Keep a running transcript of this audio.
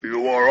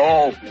You are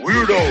all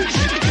weirdos.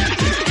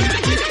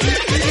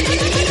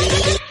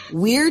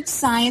 Weird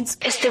science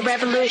is the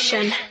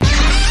revolution.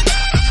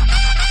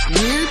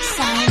 Weird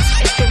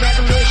science is the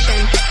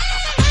revolution.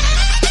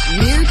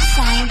 Weird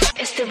science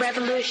is the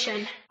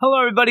revolution. Hello,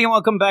 everybody, and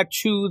welcome back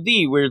to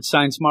the Weird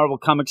Science Marvel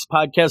Comics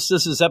podcast.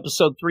 This is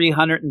episode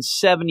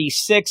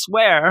 376,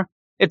 where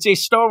it's a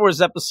Star Wars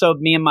episode.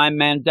 Me and my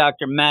man,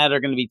 Dr. Matt, are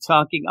going to be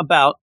talking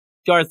about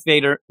Darth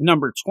Vader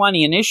number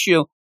 20, an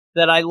issue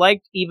that I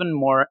liked even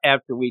more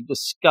after we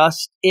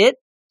discussed it.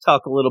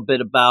 Talk a little bit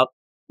about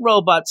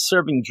robots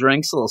serving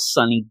drinks, a little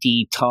Sunny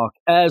D talk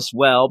as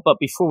well. But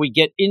before we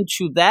get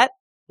into that,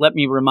 let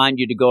me remind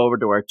you to go over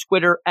to our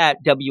Twitter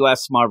at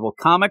WS Marvel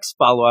Comics.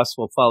 Follow us,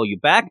 we'll follow you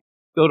back.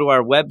 Go to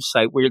our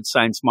website,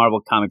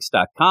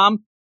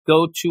 WeirdScienceMarvelComics.com.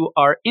 Go to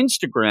our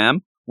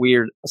Instagram,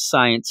 Weird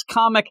Science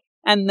Comic.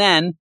 And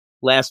then,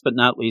 last but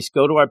not least,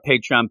 go to our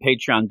Patreon,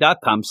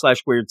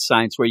 patreon.com/Weird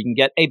Science, where you can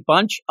get a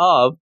bunch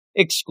of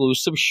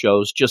exclusive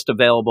shows just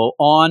available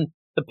on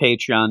the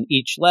Patreon.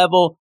 Each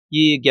level,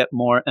 you get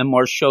more and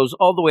more shows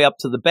all the way up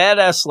to the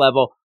badass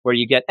level, where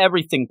you get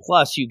everything.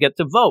 Plus, you get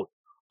to vote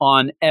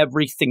on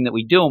everything that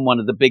we do. And one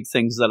of the big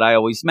things that I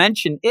always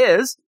mention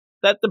is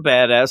that the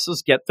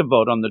badasses get to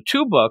vote on the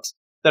 2 books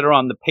that are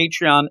on the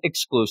Patreon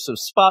exclusive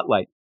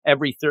spotlight.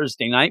 Every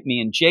Thursday night,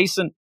 me and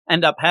Jason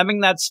end up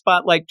having that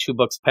spotlight. 2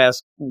 books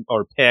picked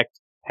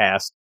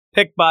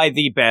by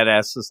the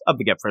badasses of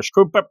the Get Fresh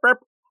crew.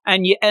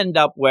 And you end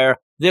up where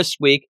this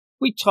week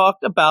we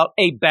talked about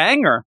a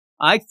banger.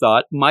 I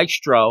thought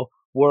Maestro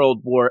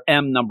World War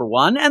M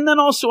 #1, and then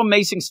also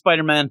Amazing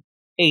Spider-Man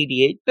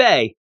 88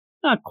 Bay.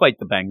 Not quite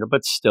the banger,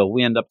 but still,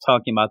 we end up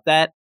talking about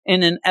that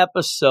in an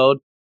episode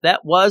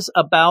that was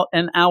about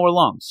an hour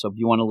long. So if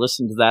you want to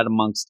listen to that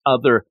amongst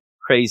other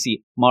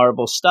crazy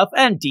Marvel stuff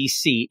and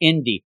DC,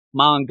 indie,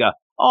 manga,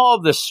 all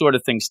this sort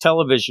of things,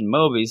 television,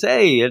 movies,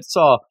 hey, it's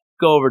all,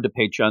 go over to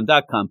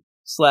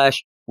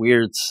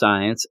patreon.com/Weird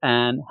Science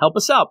and help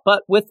us out.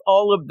 But with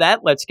all of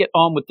that, let's get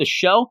on with the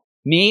show.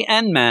 Me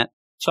and Matt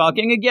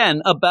talking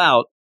again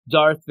about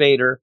Darth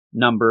Vader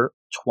number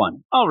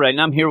 20. All right,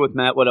 and I'm here with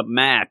Matt. What up,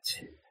 Matt?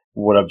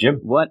 What up,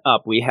 Jim? What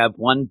up? We have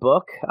one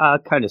book.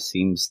 Kind of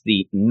seems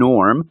the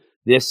norm.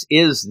 This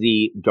is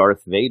the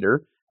Darth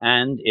Vader.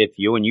 And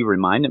you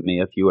reminded me,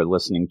 if you were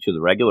listening to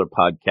the regular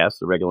podcast,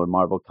 the regular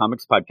Marvel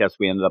Comics podcast,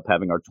 we ended up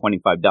having our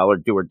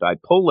 $25 do or die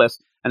pull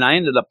list. And I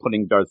ended up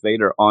putting Darth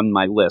Vader on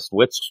my list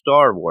with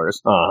Star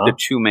Wars, the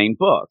 2 main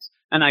books.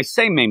 And I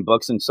say main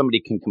books, and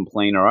somebody can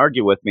complain or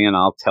argue with me, and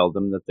I'll tell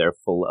them that they're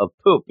full of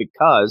poop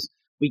because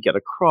we get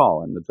a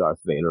crawl in the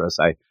Darth Vader as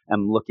I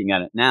am looking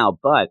at it now.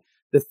 But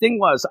the thing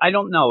was, I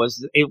don't know,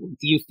 do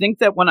you think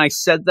that when I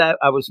said that,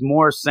 I was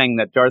more saying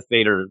that Darth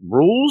Vader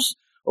rules?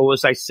 Or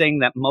was I saying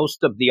that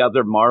most of the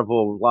other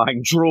Marvel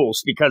line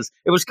drools? Because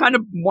it was kind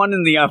of one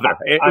and the other.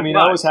 I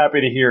was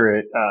happy to hear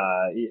it.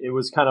 It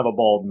was kind of a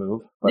bold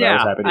move, but I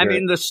was happy to hear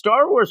it. The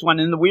Star Wars one,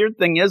 and the weird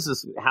thing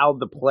is how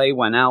the play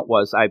went out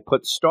was I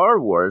put Star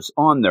Wars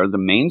on there, the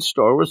main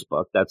Star Wars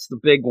book. That's the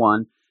big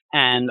one.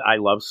 And I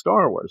love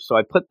Star Wars. So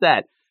I put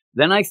that.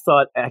 Then I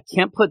thought, I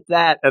can't put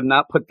that and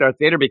not put Darth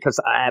Vader because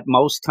at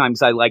most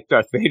times I like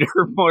Darth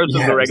Vader more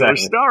than the regular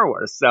Star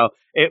Wars. So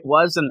it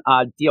was an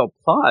odd deal.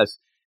 Plus,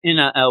 in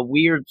a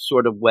weird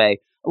sort of way,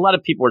 a lot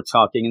of people were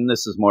talking, and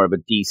this is more of a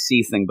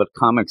DC thing, but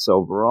comics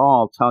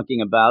overall,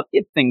 talking about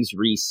if things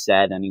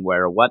reset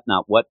anywhere or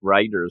whatnot, what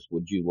writers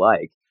would you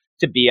like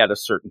to be at a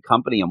certain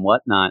company and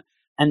whatnot?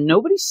 And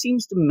nobody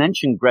seems to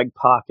mention Greg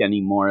Pak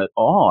anymore at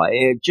all.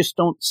 I just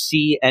don't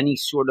see any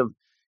sort of,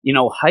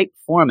 hype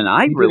for him. And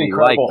I really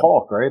like him.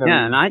 Hulk, right? He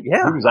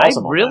was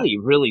awesome.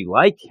 Really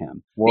like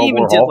him. He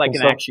even did like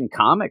an Action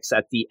Comics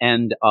at the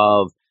end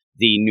of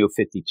the New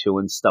 52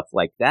 and stuff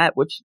like that,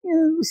 which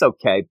was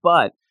okay.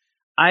 But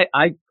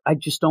I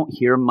just don't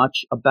hear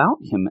much about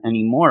him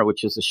anymore,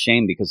 which is a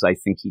shame because I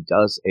think he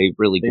does a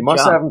really good job. They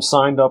must have him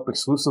signed up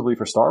exclusively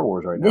for Star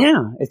Wars right now.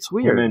 Yeah, it's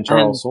weird. Him and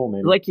Charles Soule,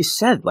 maybe. Like you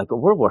said, like a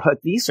World War,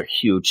 these are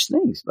huge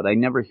things, but I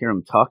never hear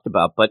him talked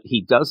about. But he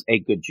does a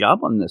good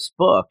job on this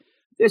book.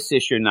 This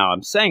issue, now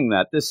I'm saying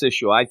that, this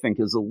issue I think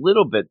is a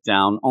little bit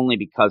down only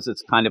because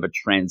it's kind of a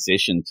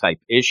transition type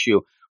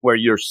issue where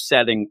you're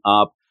setting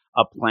up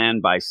a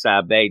plan by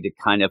Sabe to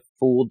kind of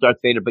fool Darth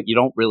Vader, but you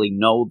don't really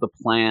know the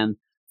plan,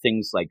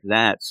 things like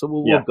that. So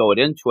we'll go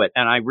into it.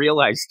 And I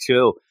realized,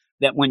 too,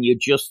 that when you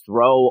just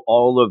throw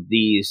all of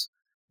these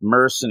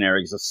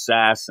mercenaries,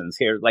 assassins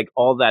here, like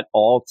all that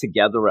all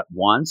together at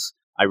once,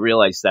 I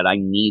realized that I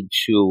need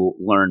to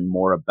learn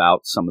more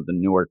about some of the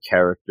newer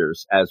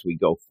characters as we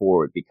go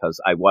forward,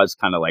 because I was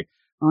kind of like,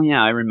 oh,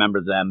 yeah, I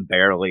remember them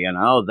barely, and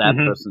oh, that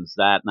person's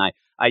that. And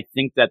I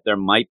think that there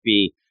might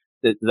be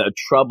the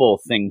trouble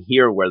thing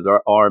here where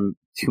there are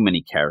too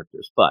many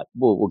characters, but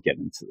we'll get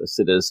into this.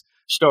 It is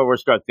Star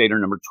Wars Darth Vader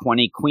number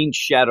 20, Queen's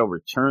Shadow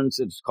Returns.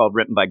 It's called,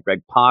 written by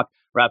Greg Pak,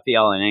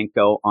 Raphael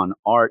Anenko on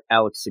art,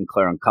 Alex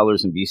Sinclair on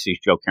colors, and VC's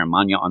Joe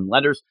Caramagna on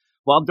letters.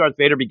 While Darth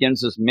Vader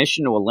begins his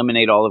mission to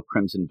eliminate all of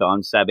Crimson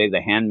Dawn, Sabe,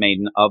 the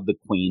handmaiden of the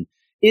Queen,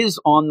 is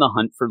on the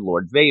hunt for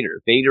Lord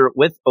Vader. Vader,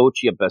 with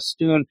Ochia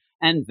Bestoon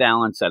and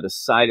Valance at his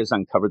side has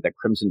uncovered that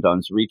Crimson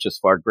Dawn's reach is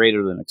far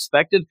greater than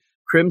expected.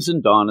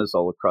 Crimson Dawn is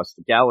all across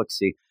the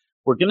galaxy.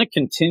 We're going to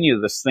continue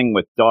this thing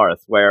with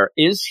Darth, where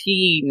is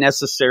he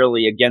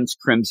necessarily against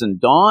Crimson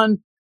Dawn,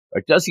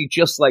 or does he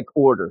just like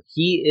Order?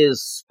 He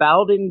is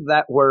spouting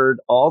that word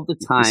all the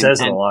time. He says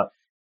it a lot.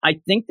 I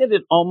think that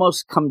it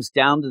almost comes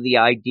down to the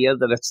idea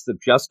that it's the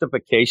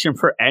justification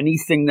for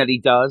anything that he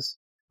does.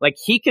 Like,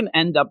 he can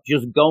end up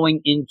just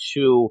going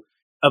into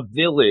a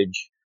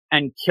village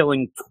and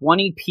killing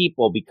 20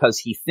 people because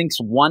he thinks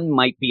one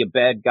might be a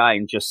bad guy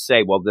and just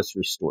say, well, this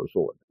restores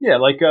order. Yeah,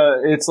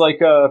 it's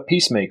like a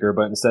peacemaker,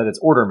 but instead it's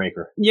order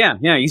maker. Yeah,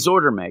 he's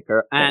order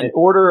maker. And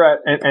order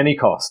at any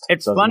cost.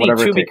 It's funny,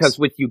 too, because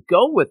if you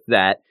go with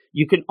that,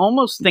 you can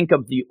almost think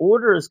of the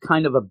order as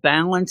kind of a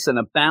balance, and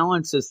a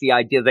balance is the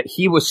idea that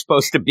he was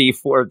supposed to be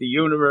for the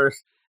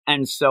universe.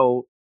 And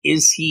so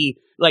is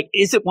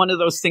it one of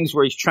those things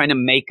where he's trying to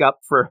make up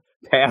for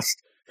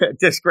past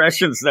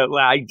discretions, the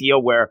idea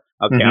where,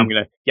 okay, I'm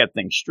going to get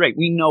things straight.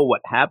 We know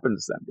what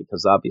happens then,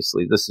 because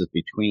obviously this is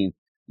between,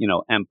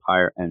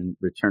 Empire and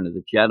Return of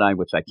the Jedi,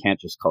 which I can't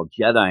just call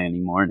Jedi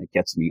anymore, and it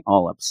gets me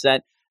all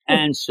upset.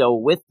 And so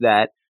with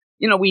that,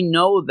 we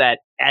know that,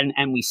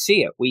 and we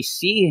see it. We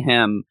see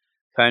him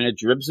kind of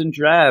dribs and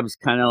drabs,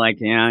 kind of like,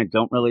 I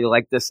don't really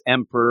like this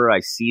Emperor.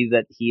 I see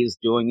that he is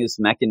doing his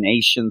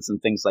machinations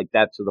and things like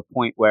that, to the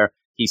point where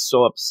he's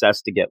so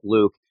obsessed to get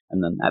Luke,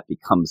 and then that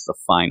becomes the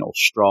final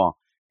straw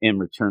in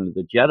Return of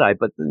the Jedi.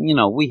 But,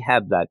 we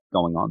have that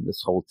going on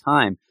this whole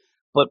time.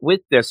 But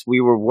with this, we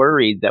were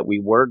worried that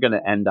we were going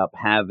to end up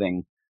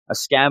having a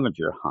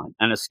scavenger hunt.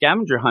 And a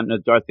scavenger hunt in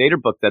a Darth Vader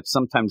book that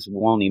sometimes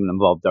won't even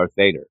involve Darth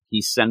Vader.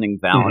 He's sending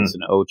Valance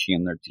and Ochi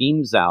and their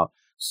teams out.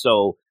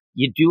 So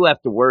you do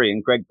have to worry,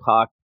 and Greg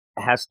Pak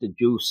has to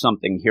do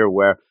something here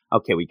where,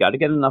 okay, we got to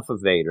get enough of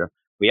Vader.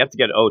 We have to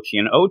get Ochi,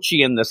 and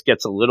Ochi in this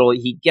gets a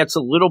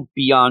little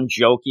beyond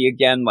jokey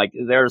again. Like,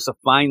 there's a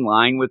fine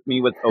line with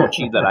me with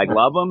Ochi that I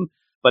love him,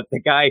 but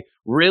the guy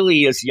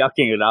really is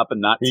yucking it up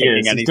and not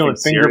taking anything He's doing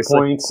finger seriously.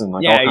 points and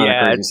all kind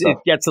of crazy stuff.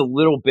 It gets a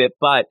little bit,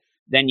 but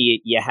then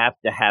you have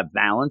to have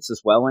Valance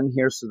as well in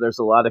here. So there's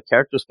a lot of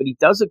characters, but he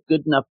does a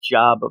good enough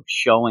job of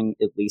showing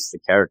at least the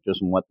characters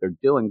and what they're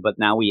doing. But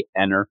now we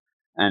enter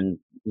and,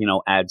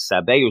 add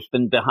Sabe, who's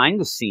been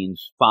behind the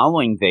scenes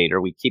following Vader.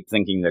 We keep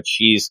thinking that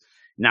she's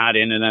not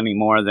in it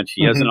anymore than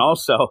she is. And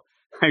also,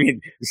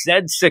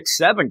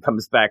 Z67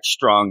 comes back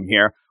strong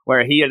here,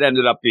 where he had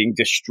ended up being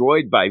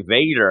destroyed by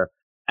Vader,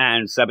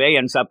 and Sabe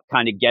ends up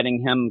kind of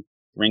getting him,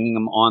 bringing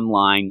him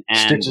online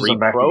and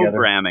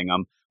reprogramming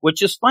him,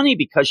 which is funny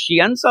because she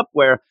ends up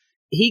where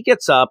he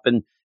gets up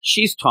and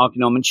she's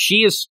talking to him, and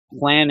she is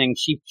planning.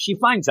 She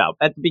finds out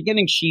at the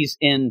beginning she's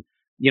in,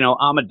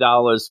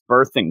 Amidala's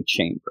birthing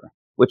chamber,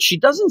 which she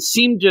doesn't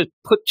seem to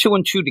put two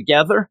and two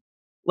together.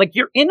 Like,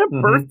 you're in a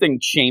birthing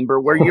chamber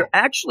where you're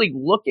actually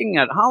looking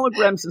at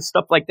holograms and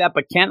stuff like that,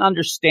 but can't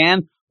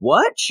understand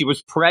what? She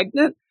was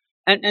pregnant?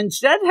 And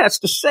Zed has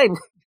to say,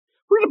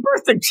 we're in a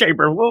birthing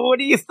chamber. Well, what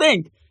do you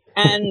think?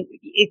 And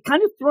it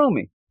kind of threw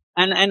me.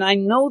 And I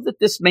know that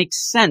this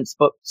makes sense,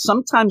 but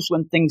sometimes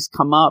when things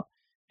come up,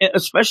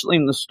 especially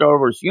in the Star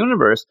Wars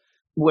universe,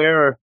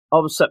 where all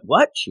of a sudden,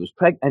 what? She was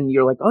pregnant. And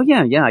you're like, oh,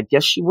 yeah, I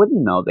guess she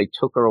wouldn't know. They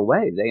took her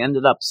away. They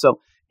ended up. So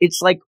it's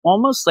like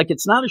almost like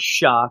it's not a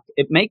shock.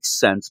 It makes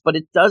sense, but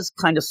it does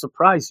kind of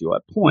surprise you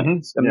at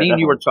points. I mean,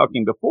 you were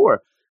talking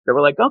before. They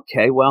were like,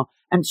 okay, well,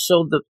 and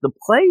so the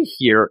play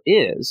here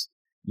is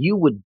you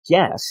would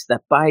guess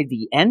that by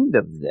the end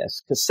of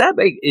this, because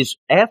Sabe is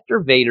after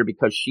Vader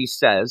because she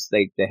says,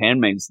 the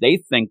handmaids, they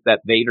think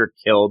that Vader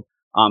killed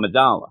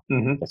Amidala.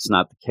 That's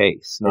not the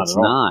case. It's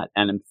not.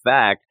 And in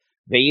fact,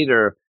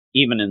 Vader,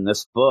 even in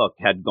this book,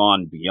 had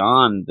gone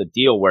beyond the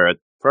deal where at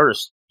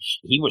first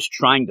he was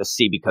trying to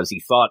see, because he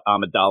thought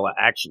Amidala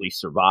actually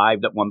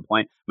survived at one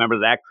point. Remember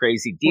that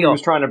crazy deal? He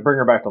was trying to bring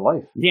her back to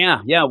life.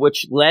 Yeah,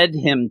 which led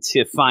him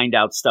to find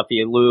out stuff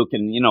via Luke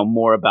and,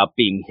 more about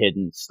being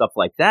hidden, stuff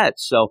like that.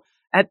 So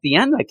at the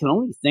end, I can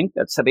only think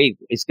that Sabe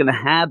is going to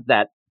have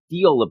that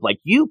deal of like,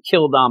 you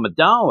killed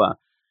Amidala.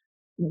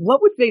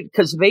 What would Vader,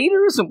 because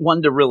Vader isn't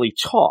one to really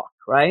talk,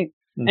 right?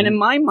 And in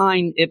my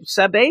mind, if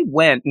Sabe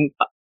went, and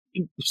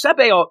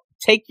Sabe,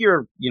 take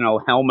your,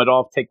 helmet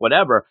off, take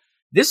whatever,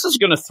 this is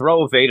going to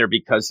throw Vader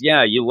because,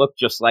 you look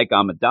just like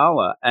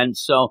Amidala. And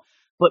so,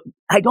 but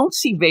I don't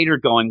see Vader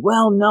going,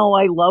 well, no,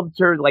 I loved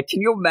her. Like,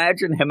 can you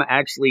imagine him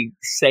actually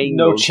saying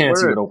no those chance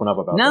words? He would open up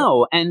about that.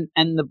 No. And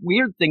the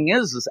weird thing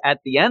is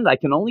at the end, I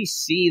can only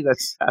see that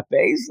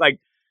Sabe's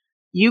like,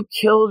 you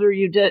killed her,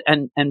 you did.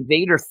 And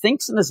Vader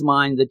thinks in his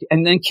mind that,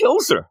 and then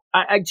kills her.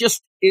 I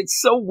just, it's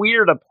so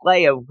weird a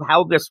play of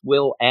how this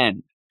will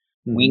end.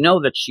 We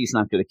know that she's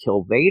not going to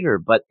kill Vader,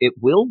 but it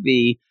will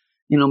be,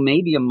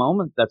 maybe a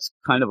moment that's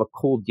kind of a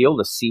cool deal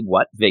to see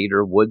what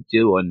Vader would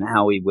do and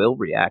how he will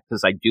react.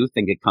 Because I do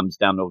think it comes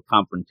down to a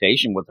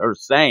confrontation with her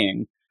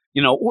saying,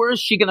 or is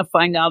she going to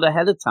find out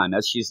ahead of time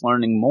as she's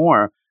learning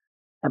more?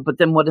 But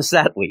then what does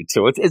that lead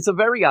to? It's a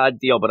very odd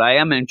deal, but I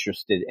am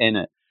interested in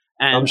it.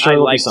 And I'm sure I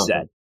it'll like be something.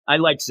 Zed. I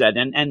like Zed.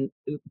 And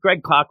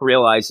Greg Pak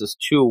realizes,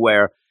 too,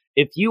 where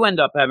if you end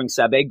up having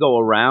Sabe go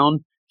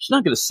around, she's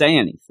not going to say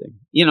anything.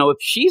 You know, if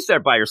she's there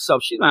by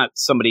herself, she's not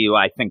somebody who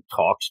I think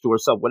talks to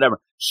herself, whatever.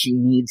 She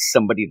needs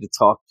somebody to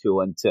talk to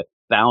and to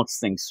bounce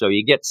things. So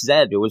you get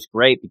Zed. It was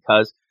great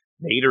because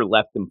Vader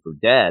left him for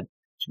dead.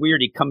 It's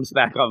weird. He comes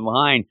back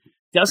online,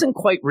 doesn't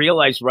quite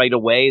realize right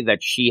away that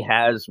she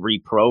has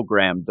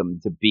reprogrammed him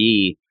to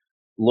be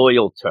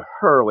loyal to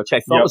her, which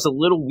I thought was a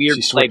little weird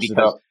play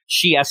because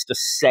she has to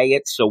say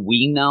it so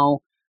we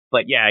know.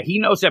 But yeah, he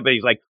knows that, but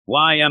he's like,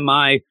 why am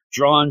I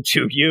drawn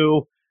to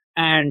you?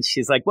 And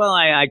she's like, well,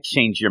 I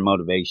changed your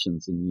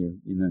motivations and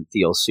your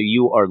deal. So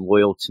you are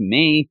loyal to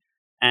me.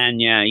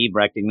 And yeah, he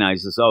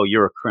recognizes, oh,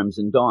 you're a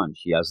Crimson Dawn.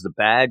 She has the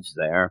badge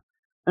there.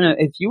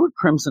 If you were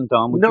Crimson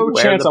Dawn, would you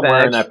wear chance the I'm badge?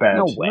 wearing that badge.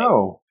 No way.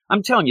 No.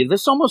 I'm telling you,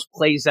 this almost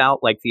plays out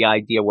like the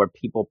idea where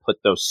people put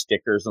those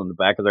stickers on the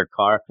back of their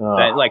car.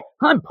 That, like,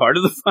 I'm part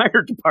of the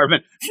fire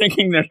department,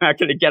 thinking they're not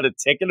going to get a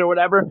ticket or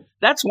whatever.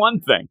 That's one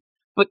thing.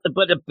 But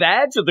a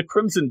badge of the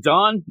Crimson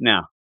Dawn?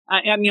 No.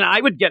 I mean, I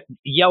would get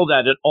yelled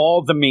at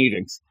all the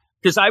meetings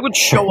because I would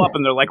show up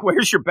and they're like,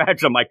 where's your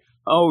badge? I'm like,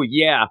 oh,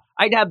 yeah.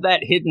 I'd have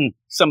that hidden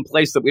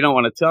someplace that we don't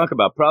want to talk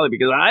about, probably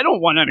because I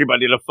don't want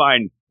anybody to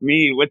find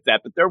me with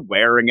that, but they're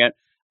wearing it.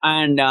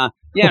 And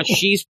yeah,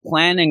 she's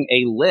planning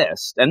a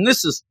list. And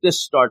this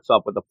starts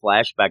off with a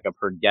flashback of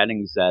her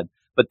getting Zed.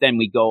 But then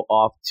we go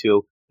off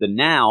to the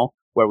now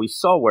where we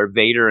saw where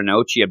Vader and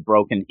Ochi had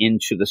broken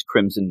into this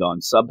Crimson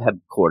Dawn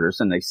sub-headquarters.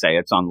 And they say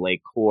it's on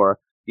Lake Core,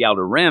 the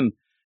Outer Rim.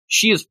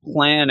 She is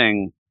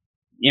planning,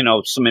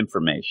 some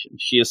information.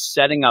 She is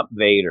setting up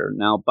Vader.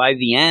 Now, by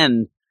the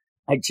end,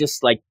 I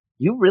just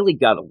you really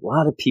got a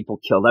lot of people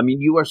killed. I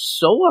mean, you are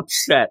so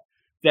upset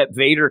that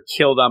Vader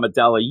killed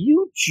Amidala.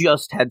 You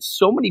just had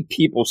so many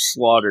people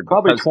slaughtered.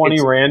 Probably 20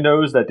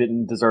 randos that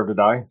didn't deserve to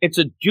die. It's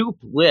a dupe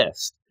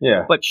list.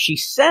 Yeah. But she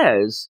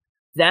says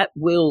that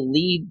will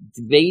lead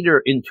Vader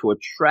into a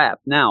trap.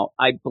 Now,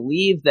 I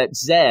believe that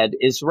Zed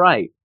is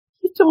right.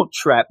 You don't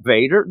trap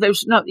Vader.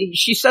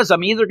 She says,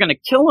 I'm either going to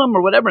kill him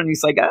or whatever. And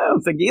he's like, I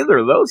don't think either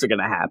of those are going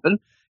to happen.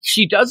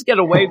 She does get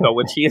away, though,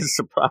 which he is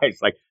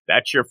surprised. Like,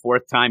 that's your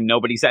fourth time.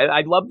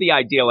 I love the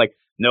idea,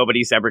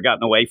 nobody's ever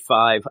gotten away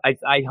 5.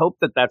 I hope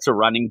that that's a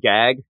running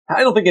gag.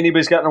 I don't think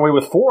anybody's gotten away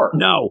with 4.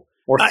 No.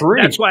 Or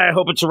 3. That's why I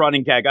hope it's a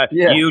running gag.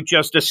 You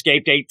just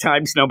escaped 8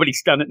 times.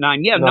 Nobody's done it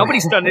 9. Yeah,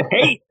 nobody's done it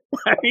 8.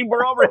 I mean,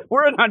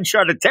 we're in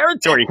uncharted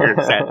territory here,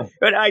 Zed.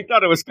 But I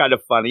thought it was kind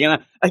of funny.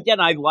 And again,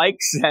 I like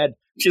Zed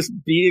just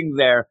being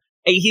there.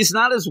 He's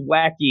not as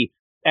wacky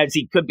as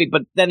he could be,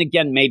 but then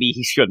again, maybe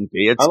he shouldn't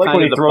be. I like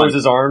when he throws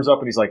his arms up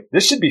and he's like,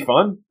 this should be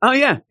fun. Oh,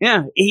 yeah.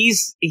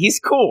 He's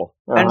cool.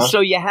 And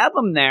so you have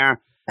him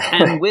there.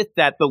 And with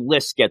that, the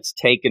list gets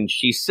taken,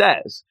 she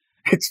says.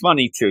 It's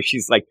funny, too.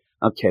 She's like,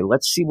 okay,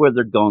 let's see where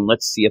they're going.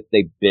 Let's see if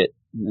they bit,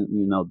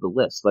 the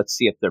list. Let's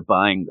see if they're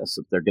buying this,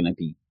 if they're going to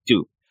be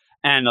duped.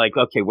 And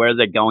okay, where are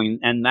they going?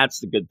 And that's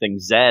the good thing.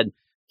 Zed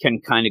can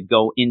kind of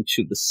go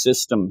into the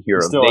system here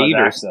of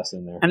Vader. Access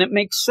in there. And it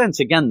makes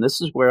sense. Again,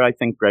 this is where I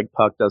think Greg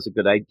Pak does a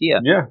good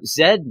idea. Yeah.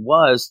 Zed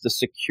was the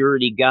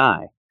security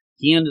guy.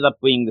 He ended up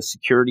being the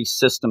security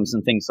systems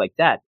and things like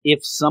that. If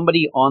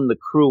somebody on the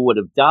crew would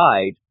have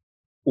died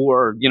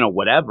or,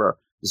 whatever,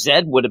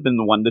 Zed would have been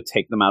the one to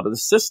take them out of the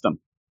system.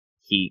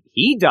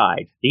 He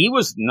died. He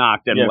was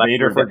knocked and left.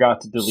 Vader forgot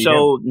to delete him.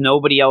 So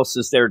nobody else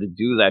is there to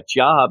do that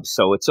job.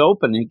 So it's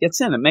open and he gets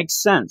in. It makes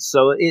sense.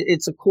 So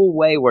it's a cool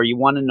way where you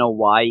want to know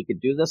why he could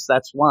do this.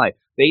 That's why.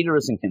 Vader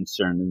isn't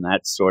concerned in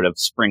that sort of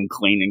spring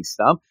cleaning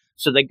stuff.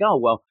 So they go,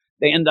 well,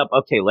 they end up,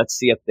 okay, let's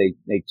see if they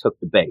took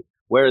the bait.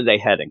 Where are they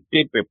heading?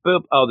 Beep, beep,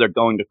 boop. Oh, they're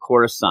going to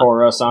Coruscant.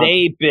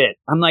 They bit.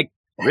 I'm like,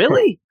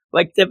 really?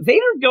 The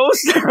Vader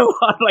goes there a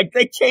lot.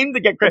 They came to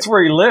get credit. That's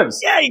where he lives.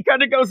 Yeah, he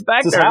kind of goes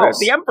back there. House.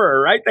 The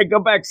Emperor, right? They go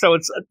back. So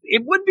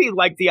it would be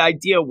like the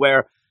idea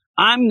where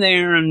I'm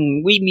there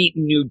and we meet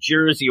in New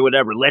Jersey or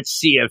whatever. Let's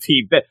see if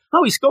he bit.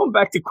 Oh, he's going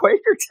back to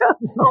Quakertown?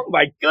 Oh,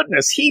 my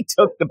goodness. He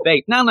took the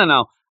bait.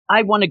 No.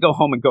 I want to go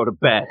home and go to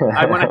bed.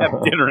 I want to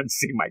have dinner and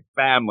see my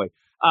family.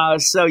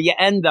 So you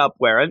end up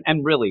where,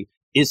 and really,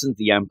 isn't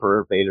the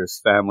Emperor Vader's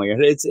family?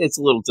 It's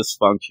a little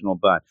dysfunctional,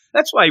 but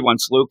that's why he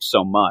wants Luke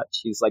so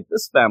much. He's like,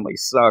 this family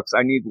sucks.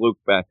 I need Luke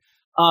back.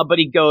 But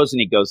he goes to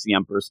the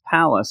Emperor's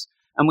palace,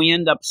 and we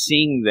end up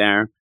seeing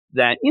there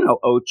that,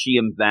 Ochi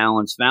and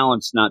Valance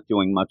not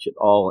doing much at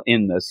all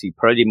in this. He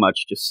pretty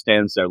much just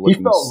stands there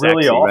looking sexy. He felt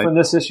really off in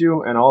this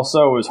issue, and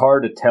also it was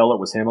hard to tell it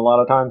was him a lot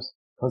of times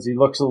because he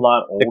looks a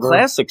lot older. The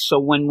classic. So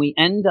when we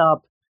end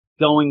up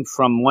going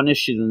from one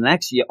issue to the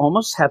next, you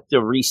almost have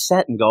to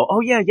reset and go, oh,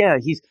 yeah,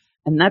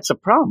 and that's a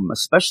problem,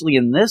 especially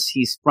in this.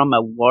 He's from a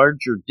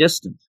larger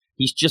distance.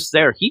 He's just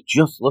there. He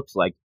just looks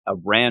like a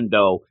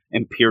rando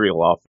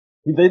Imperial officer.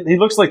 He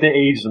looks like they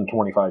aged him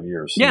 25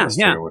 years. Yeah.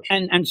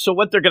 And so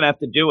what they're going to have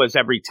to do is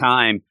every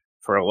time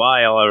for a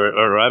while or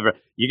whatever,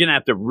 you're going to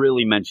have to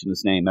really mention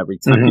his name every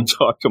time you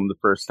talk to him the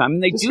first time.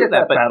 And they just do get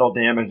that. But battle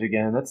damage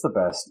again. That's the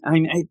best. I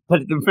mean,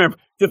 but remember,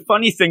 the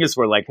funny thing is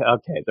we're like,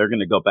 okay, they're going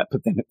to go back,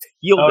 but then it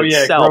healed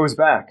itself. It grows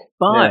back.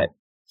 But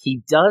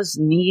he does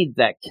need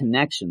that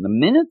connection. The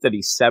minute that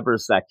he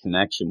severs that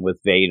connection with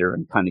Vader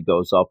and kind of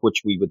goes off,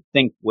 which we would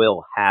think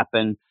will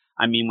happen.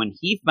 I mean, when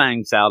he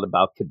finds out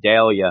about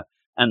Cadelia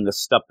and the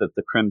stuff that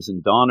the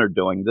Crimson Dawn are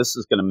doing, this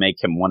is going to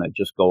make him want to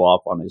just go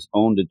off on his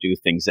own to do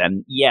things.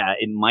 And yeah,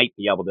 it might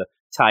be able to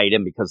tie it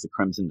in because the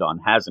Crimson Dawn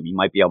has him. He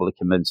might be able to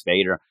convince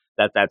Vader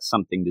that that's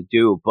something to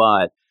do.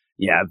 But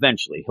yeah,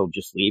 eventually he'll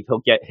just leave.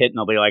 He'll get hit and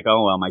he'll be like,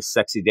 oh, well, my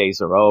sexy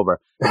days are over.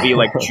 It'll be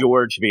like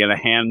George being a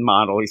hand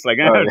model. He's like,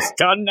 it's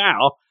done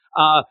now.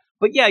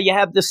 But yeah, you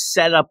have this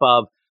setup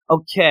of,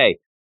 okay,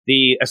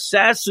 the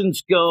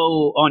assassins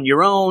go on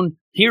your own,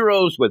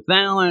 heroes with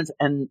Valance.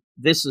 And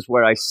this is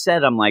where I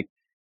said, I'm like,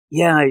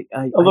 yeah, I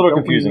don't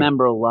confusing.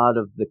 remember a lot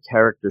of the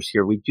characters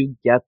here. We do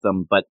get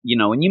them. But, you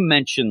know, when you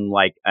mention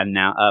like,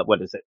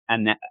 what is it?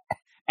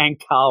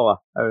 Ankala,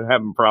 I'm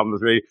having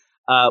problems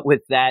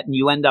with that. And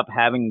you end up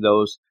having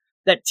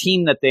that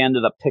team that they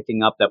ended up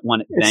picking up that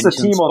won at It's Vengeance.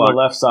 the team on the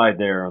left side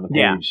there on the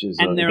page. Yeah, is,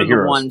 and they're the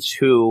heroes. ones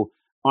who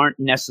aren't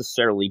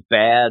necessarily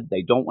bad.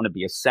 They don't want to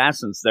be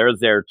assassins. They're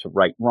there to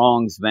right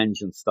wrongs,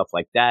 vengeance, stuff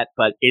like that.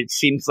 But it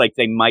seems like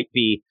they might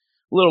be,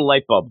 a little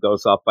light bulb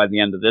goes off by the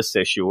end of this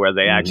issue where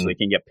they actually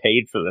can get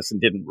paid for this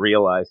and didn't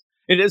realize.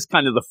 It is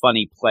kind of the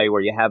funny play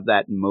where you have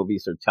that in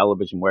movies or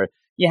television where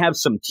you have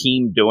some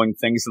team doing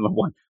things and the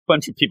one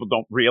bunch of people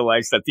don't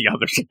realize that the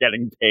others are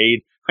getting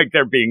paid, like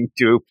they're being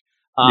duped.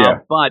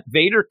 But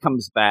Vader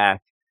comes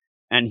back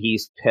and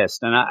he's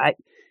pissed. And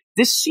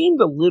this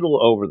seemed a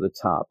little over the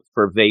top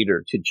for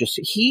Vader to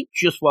he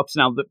just walks.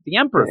 Now, the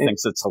Emperor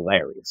thinks it's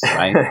hilarious,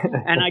 right?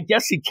 And I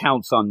guess he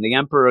counts on the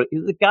Emperor.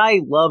 The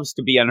guy loves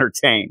to be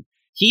entertained.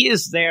 He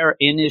is there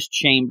in his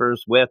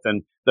chambers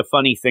and the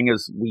funny thing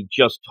is we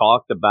just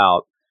talked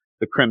about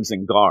the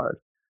Crimson Guard.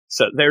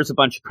 So there's a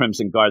bunch of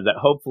Crimson Guard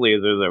that hopefully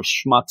they're those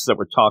schmucks that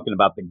were talking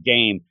about the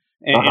game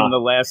in the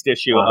last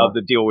issue of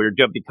the deal we were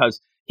doing,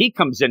 because he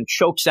comes in,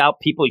 chokes out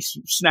people, he's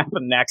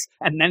snapping necks,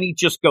 and then he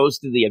just goes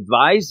to the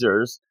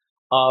advisors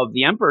of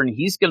the Emperor, and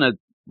he's going to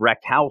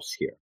wreck house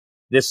here.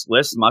 This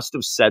list must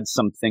have said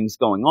some things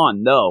going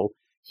on, though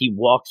he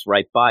walks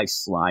right by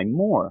Sly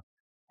Moore.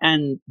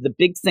 And the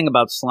big thing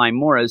about Sly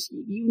Moore is,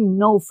 you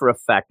know for a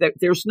fact that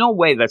there's no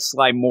way that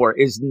Sly Moore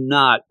is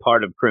not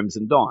part of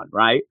Crimson Dawn,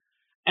 right?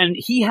 And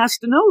he has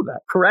to know that,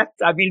 correct?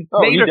 I mean,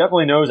 he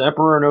definitely knows.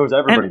 Emperor knows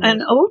everybody.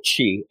 And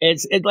Ochi,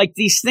 it's like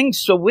these things.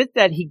 So with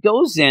that, he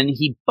goes in,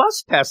 he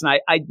busts past, and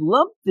I'd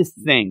love to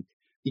think,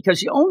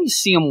 because you only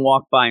see him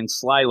walk by and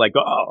Sly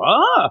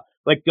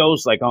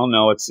goes like, oh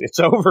no, it's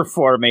over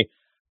for me.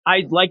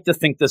 I'd like to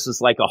think this is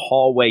like a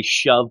hallway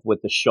shove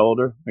with the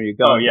shoulder. Where you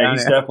go. Oh yeah,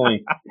 he's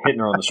definitely hitting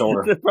her on the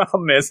shoulder. The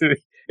problem is,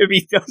 if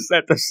he does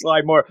that to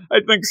Sly Moore, I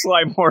think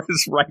Sly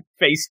Moore's right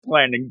face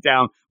planting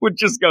down would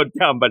just go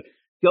down. But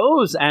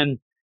goes and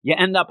you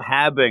end up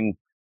having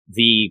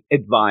the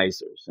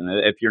advisors.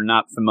 And if you're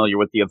not familiar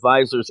with the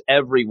advisors,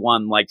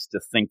 everyone likes to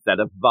think that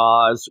a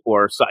vase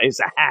is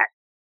a hat.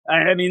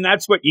 I mean,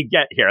 that's what you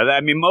get here.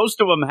 I mean,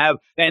 most of them have,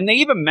 and they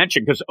even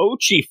mention, because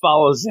Ochi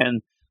follows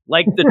in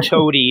like the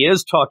toady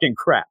is talking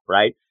crap,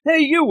 right? Hey,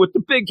 you with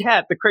the big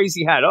hat, the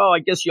crazy hat. Oh, I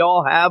guess you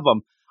all have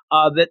them.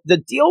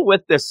 The deal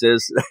with this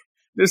is,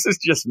 this is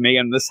just me,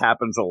 and this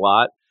happens a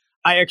lot.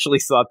 I actually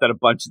thought that a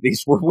bunch of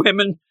these were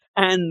women,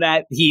 and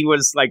that he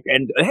was like,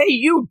 and hey,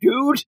 you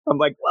dude. I'm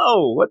like,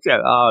 whoa, what's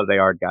that? Oh, they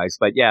are guys.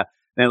 But yeah,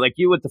 they're like,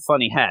 you with the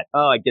funny hat.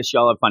 Oh, I guess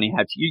y'all have funny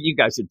hats. You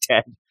guys are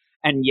dead.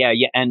 And yeah,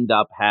 you end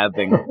up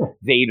having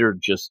Vader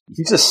he's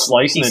just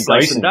slicing and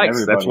dicing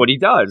everybody. That's what he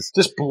does.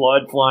 Just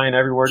blood flying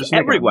everywhere. Just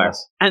everywhere.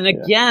 And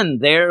again,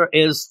 there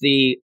is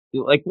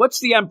what's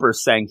the Emperor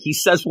saying? He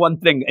says one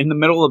thing in the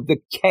middle of the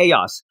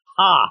chaos.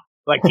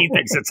 Like he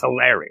thinks it's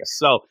hilarious.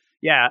 So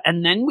yeah,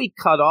 and then we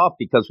cut off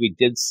because we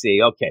did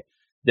see, okay,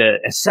 the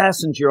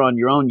assassins, you're on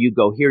your own. You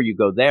go here, you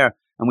go there.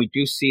 And we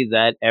do see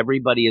that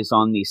everybody is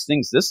on these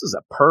things. This is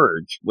a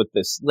purge with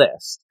this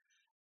list.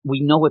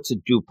 We know it's a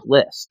dupe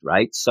list,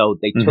 right? So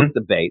they took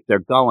the bait. They're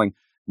going.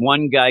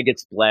 One guy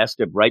gets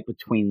blasted right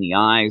between the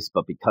eyes,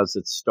 but because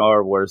it's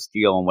Star Wars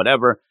deal and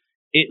whatever,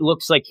 it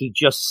looks like he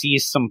just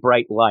sees some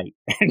bright light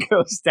and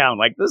goes down.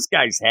 Like this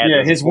guy's head.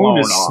 Yeah, his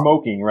wound is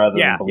smoking rather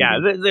than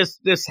bleeding.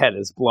 This head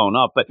is blown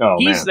up, but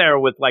he's there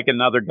with like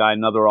another guy,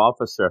 another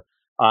officer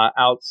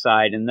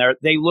outside, and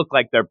they look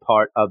like they're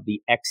part of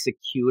the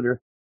Executor,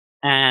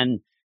 and.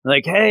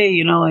 Like,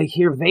 hey, I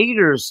hear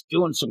Vader's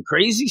doing some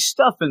crazy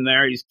stuff in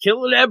there. He's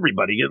killing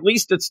everybody. At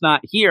least it's not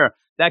here.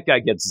 That guy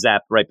gets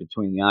zapped right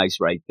between the eyes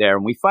right there.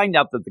 And we find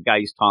out that the guy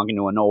he's talking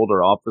to, an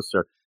older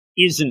officer,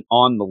 isn't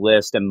on the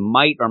list and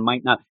might or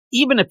might not.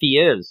 Even if he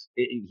is,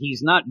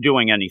 he's not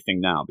doing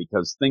anything now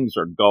because things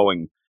are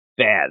going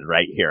bad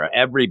right here.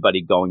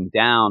 Everybody going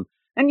down.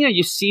 And,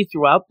 you see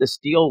throughout this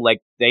deal, like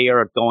they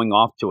are going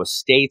off to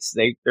estates.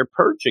 They're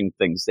purging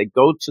things. They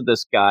go to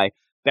this guy,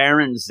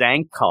 Baron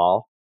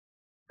Zankal.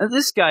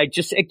 This guy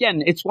just,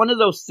 again, it's one of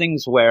those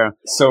things where...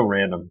 So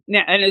random.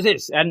 Yeah, and it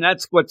is. And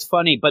that's what's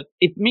funny. But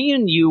if me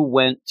and you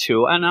went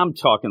to, and I'm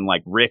talking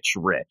like rich,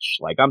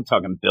 like I'm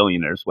talking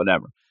billionaires,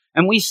 whatever.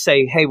 And we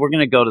say, hey, we're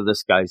going to go to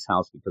this guy's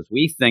house because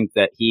we think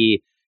that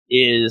he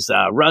is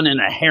running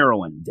a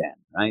heroin den,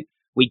 right?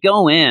 We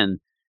go in.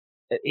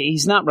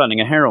 He's not running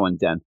a heroin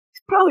den.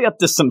 He's probably up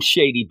to some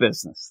shady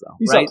business, though.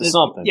 He's right? up to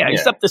something. Yeah,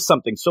 he's up to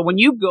something. So when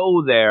you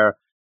go there,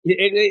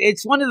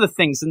 it's one of the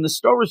things in the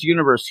Star Wars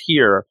universe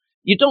here,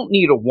 you don't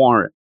need a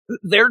warrant.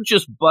 They're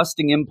just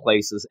busting in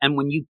places. And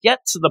when you get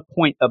to the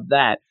point of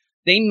that,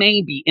 they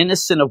may be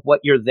innocent of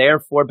what you're there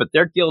for, but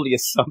they're guilty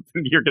of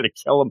something. You're going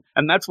to kill them.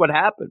 And that's what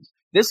happens.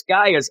 This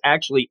guy is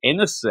actually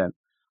innocent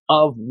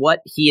of what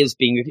he is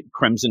being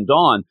Crimson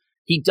Dawn.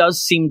 He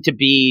does seem to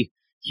be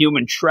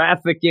human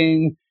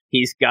trafficking.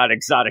 He's got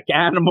exotic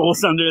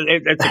animals under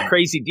it. It's a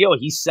crazy deal.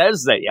 He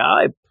says that, yeah,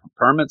 I have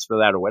permits for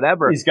that or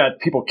whatever. He's got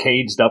people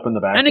caged up in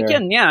the back. And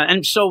again, yeah.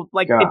 And so,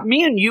 like, if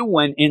me and you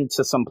went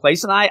into some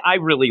place, and I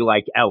really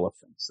like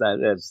elephants, that's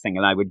the thing,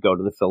 and I would go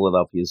to the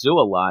Philadelphia Zoo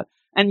a lot,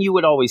 and you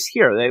would always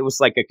hear it was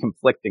like a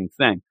conflicting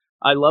thing.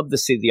 I love to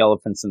see the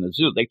elephants in the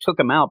zoo. They took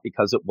them out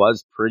because it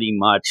was pretty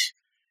much,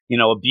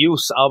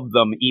 abuse of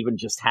them, even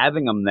just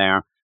having them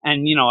there.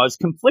 And, I was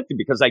conflicted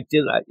because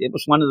it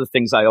was one of the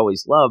things I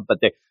always loved, but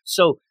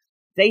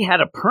they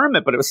had a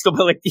permit, but it was still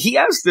like, he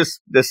has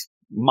this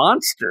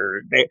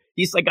monster.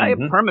 He's like, I have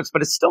permits,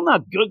 but it's still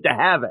not good to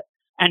have it.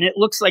 And it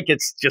looks like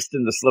it's just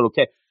in this little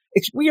cave.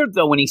 It's weird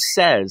though, when he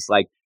says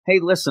like, hey,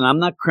 listen, I'm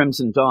not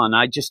Crimson Dawn.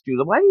 I just do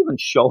why even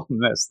show him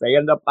this?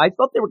 I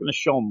thought they were going to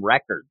show him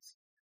records,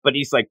 but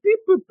he's like, beep,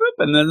 boop,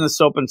 boop. And then this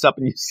opens up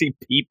and you see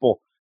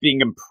people being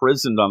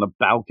imprisoned on a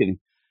balcony.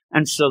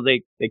 And so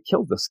they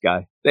killed this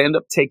guy. They end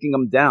up taking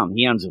him down.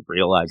 He ends up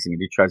realizing it.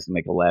 He tries to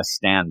make a last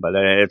stand, but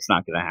it's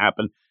not going to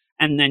happen.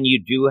 And then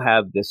you do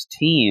have this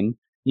team,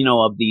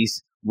 of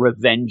these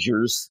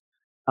Revengers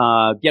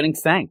getting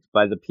thanked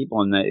by the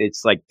people. And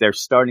it's like they're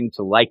starting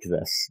to like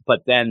this.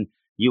 But then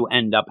you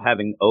end up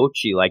having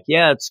Ochi like,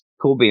 yeah, it's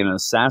cool being an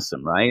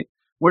assassin, right?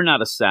 We're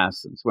not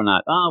assassins. We're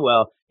not. Oh,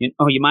 well,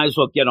 you might as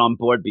well get on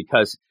board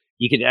because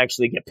you could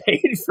actually get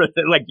paid for it.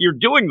 Like, you're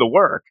doing the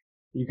work.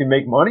 You can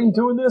make money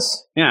doing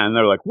this? Yeah, and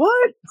they're like,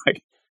 what?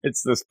 Like,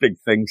 it's this big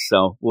thing,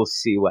 so we'll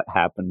see what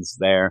happens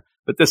there.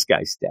 But this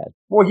guy's dead.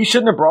 Well, he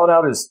shouldn't have brought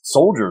out his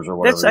soldiers or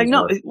whatever. I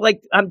know.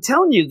 Like, I'm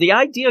telling you, the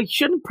idea, you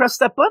shouldn't press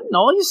that button.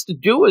 All he has to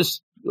do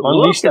is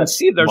unleash look and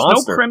see there's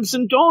monster. No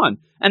Crimson Dawn.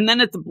 And then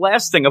at the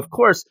blasting, of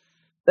course,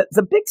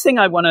 the big thing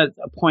I want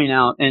to point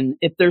out, and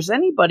if there's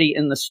anybody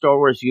in the Star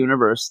Wars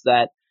universe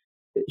that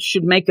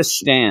should make a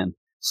stand,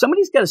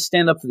 somebody's got to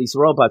stand up for these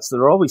robots that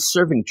are always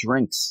serving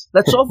drinks.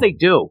 That's all they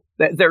do.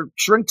 They're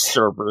drink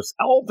servers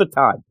all the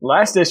time.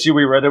 Last issue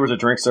we read, there was a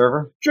drink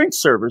server. Drink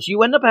servers.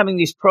 You end up having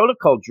these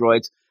protocol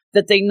droids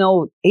that they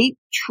know 8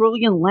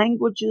 trillion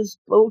languages,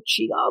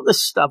 Bochi, all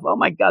this stuff. Oh,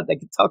 my God. They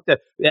can talk to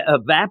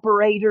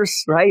evaporators,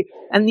 right?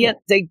 And yet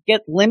they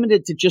get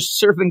limited to just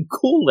serving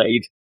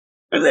Kool-Aid.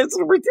 It's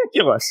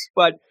ridiculous.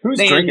 But who's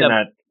drinking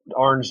that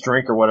orange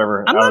drink or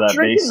whatever? I'm out not of that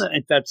drinking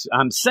base?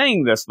 I'm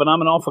saying this, but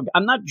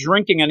I'm not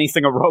drinking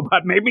anything a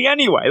robot made me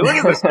anyway. Look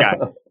at this guy.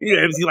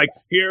 He's like,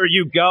 here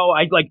you go.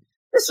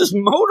 This is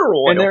motor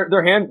oil. And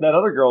that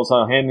other girl's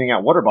handing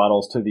out water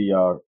bottles to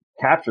the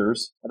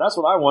captors. And that's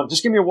what I want.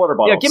 Just give me a water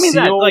bottle. Yeah, give me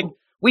Sealed. that. Like,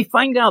 we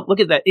find out, look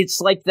at that. It's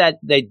like that,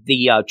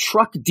 the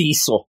truck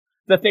diesel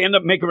that they end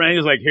up making around.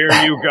 He's like, here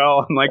you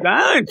go. I'm like,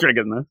 I ain't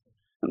drinking this.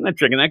 I'm not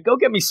drinking that. Go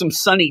get me some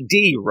Sunny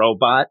D,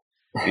 robot.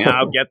 Yeah,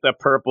 I'll get the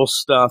purple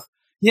stuff.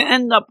 You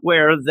end up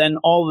where then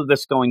all of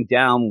this going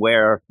down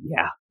where,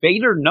 yeah,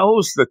 Vader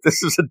knows that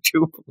this is a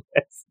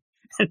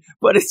duplicate,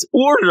 but it's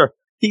order.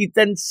 He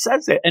then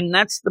says it. And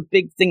that's the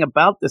big thing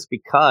about this,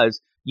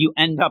 because you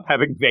end up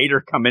having Vader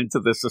come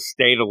into this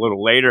estate a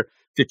little later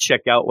to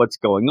check out what's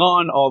going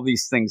on, all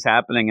these things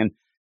happening. And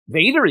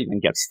Vader even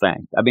gets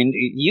thanked. I mean,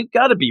 you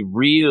got to be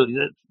real.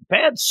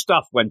 Bad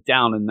stuff went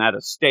down in that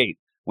estate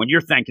when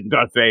you're thanking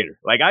Darth Vader.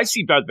 Like, I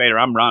see Darth Vader,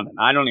 I'm running.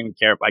 I don't even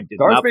care if I did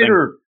Darth nothing.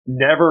 Vader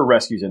never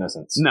rescues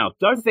innocents. No,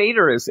 Darth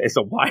Vader is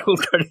a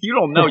wild card. You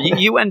don't know.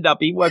 You end up,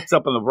 he wakes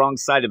up on the wrong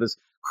side of his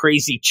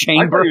crazy I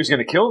chamber. thought he was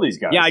going to kill these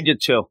guys. Yeah, I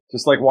did too.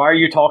 Just like, why are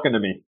you talking to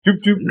me?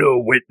 Doop, doop.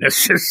 No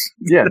witnesses.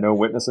 Yeah, no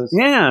witnesses.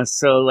 Yeah,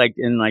 so like,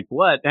 and like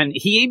what? And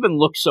he even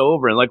looks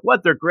over and like,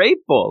 what? They're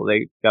grateful.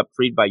 They got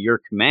freed by your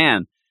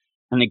command.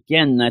 And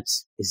again,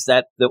 is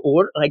that the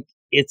order? Like,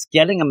 it's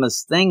getting him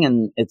his thing,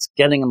 and it's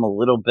getting him a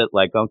little bit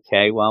like,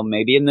 okay, well,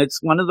 maybe. And it's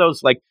one of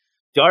those, like,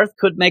 Darth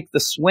could make the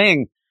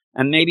swing,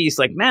 and maybe he's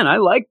like, man, I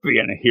like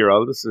being a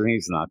hero.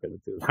 He's not going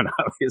to do that,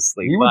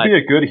 obviously. He would be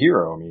a good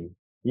hero. I mean,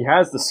 he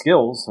has the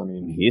skills. I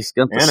mean, he's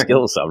got the Anakin.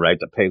 skills, all right,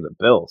 to pay the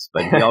bills.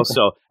 But he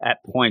also, at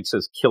points,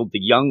 has killed the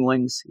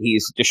younglings.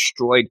 He's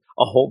destroyed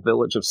a whole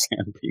village of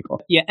sand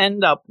people. You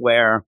end up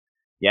where,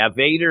 yeah,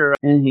 Vader,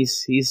 and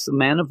he's a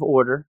man of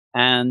order.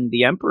 And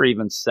the Emperor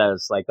even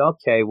says, like,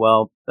 okay,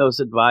 well,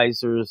 those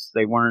advisors,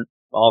 they weren't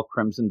all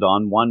Crimson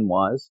Dawn. One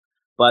was,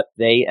 but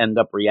they end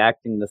up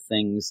reacting to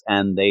things,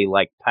 and they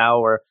like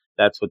power.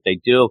 That's what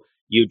they do.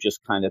 You just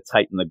kind of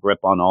tighten the grip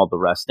on all the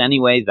rest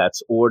anyway.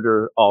 That's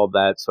order, all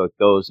that. So it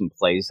goes and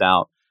plays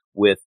out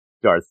with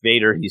Darth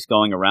Vader. He's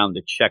going around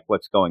to check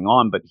what's going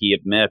on, but he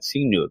admits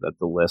he knew that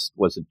the list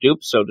was a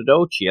dupe. So did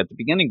Ochi. At the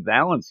beginning,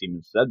 Valance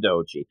even said to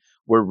Ochi,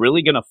 we're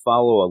really going to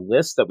follow a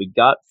list that we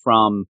got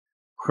from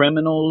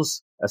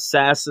criminals,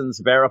 assassins,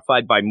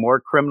 verified by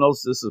more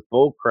criminals. This is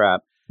bullcrap.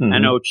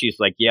 And Ochi's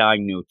like, yeah, I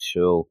knew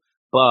too,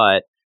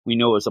 but we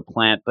knew it was a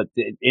plant. But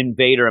in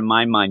Vader, in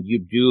my mind, you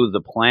do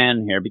the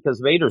plan here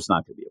because Vader's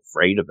not going to be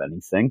afraid of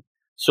anything.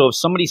 So if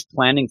somebody's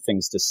planning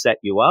things to set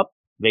you up,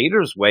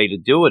 Vader's way to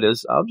do it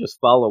is I'll just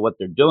follow what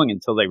they're doing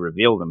until they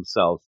reveal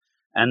themselves,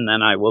 and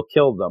then I will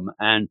kill them.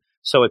 And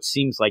so it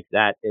seems like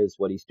that is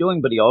what he's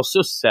doing. But he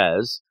also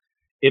says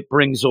it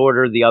brings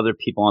order. The other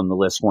people on the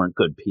list weren't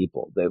good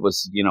people. There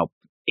was,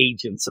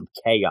 agents of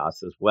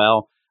chaos as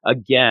well.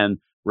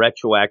 Again,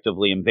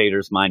 retroactively in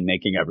Vader's mind,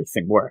 making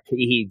everything work.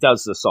 He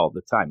does this all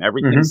the time.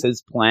 Everything's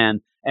his plan.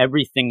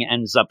 Everything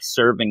ends up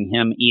serving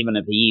him, even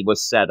if he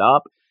was set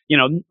up.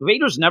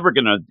 Vader's never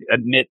going to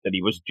admit that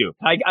he was duped.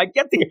 I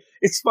get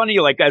it's funny,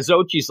 like, as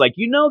Ochi's like,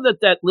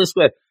 that list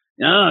with,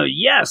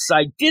 yes,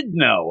 I did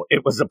know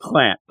it was a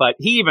plant, but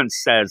he even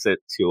says it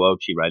to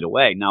Ochi right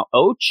away. Now,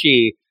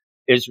 Ochi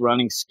is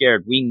running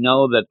scared. We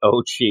know that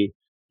Ochi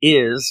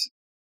is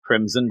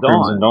Crimson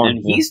Dawn, and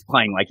he's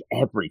playing like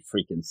every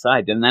freaking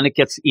side, and then it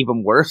gets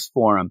even worse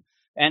for him.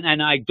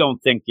 And I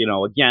don't think,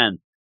 again,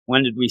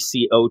 when did we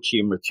see Ochi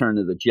in Return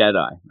of the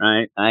Jedi,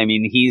 right? I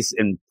mean, he's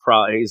in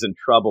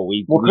trouble.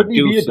 Couldn't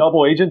he be a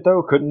double agent,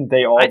 though? Couldn't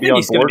they all be on board? I think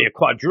he's going to be a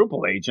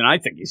quadruple agent. I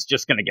think he's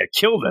just going to get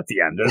killed at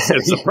the end. That's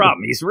the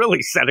problem. He's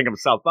really setting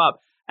himself up.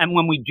 And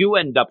when we do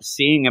end up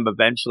seeing him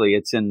eventually,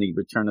 it's in the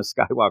Return of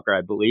Skywalker,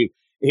 I believe,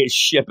 his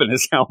ship and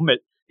his helmet.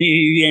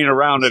 He ain't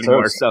around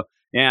anymore. So,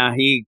 yeah,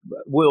 he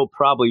will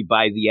probably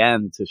by the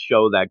end to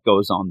show that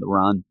goes on the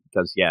run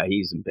because, yeah,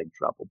 he's in big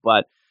trouble.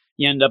 But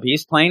you end up,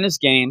 he's playing his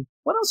game.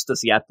 What else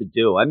does he have to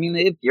do? I mean,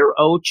 if you're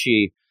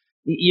Ochi,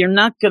 you're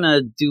not going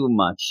to do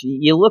much.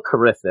 You look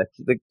horrific.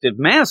 The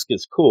mask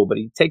is cool, but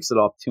he takes it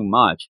off too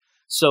much.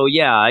 So,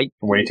 yeah,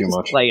 way too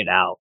much. Play it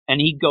out.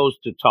 And he goes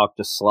to talk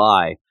to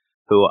Sly,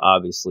 who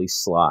obviously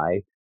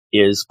Sly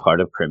is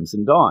part of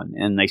Crimson Dawn.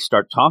 And they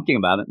start talking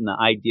about it. And the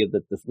idea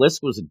that this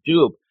list was a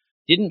dupe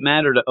didn't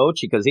matter to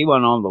Ochi because he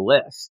went on the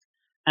list.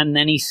 And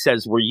then he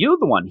says, were you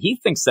the one? He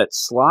thinks that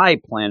Sly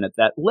planted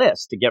that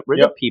list to get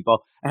rid of people.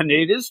 And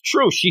it is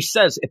true. She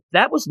says, if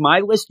that was my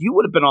list, you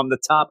would have been on the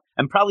top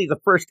and probably the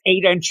first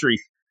 8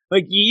 entries.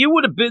 Like, you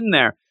would have been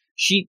there.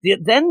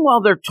 Then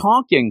while they're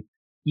talking,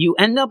 you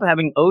end up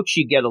having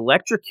Ochi get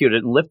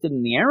electrocuted and lifted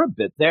in the air a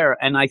bit there.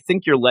 And I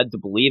think you're led to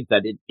believe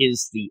that it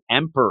is the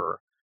Emperor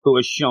who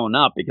has shown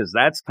up because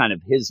that's kind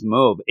of his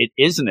move. It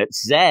isn't it,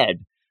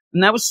 Zed.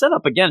 And that was set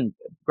up again.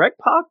 Greg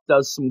Pak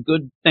does some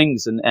good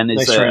things and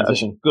is a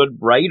good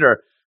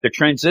writer. The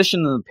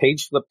transition and the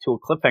page flip to a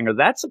cliffhanger.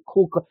 That's a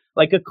cool,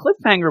 like a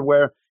cliffhanger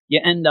where you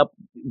end up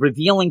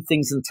revealing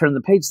things and turn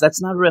the page.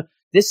 That's not real.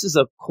 This is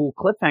a cool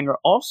cliffhanger.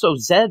 Also,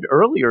 Zed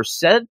earlier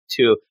said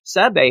to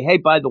Sabe, hey,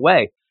 by the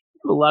way,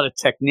 I have a lot of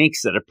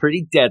techniques that are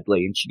pretty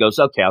deadly. And she goes,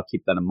 okay, I'll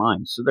keep that in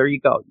mind. So there you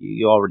go.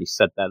 You already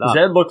set that up.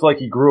 Zed looked like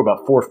he grew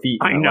about 4 feet.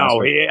 I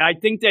know. I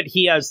think that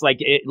he has like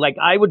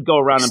I would go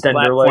around in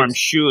platform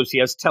shoes. He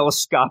has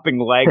telescoping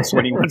legs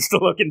when he wants to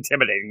look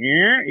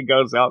intimidating. He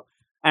goes out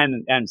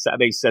and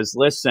Sabe says,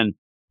 listen,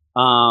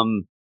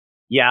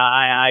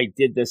 I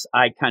did this.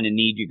 I kind of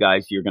need you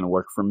guys. You're going to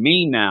work for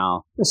me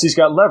now. Yes, he's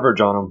got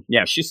leverage on him.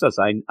 Yeah, she says,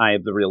 I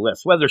have the real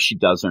list, whether she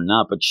does or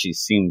not, but she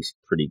seems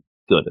pretty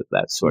good at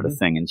that sort of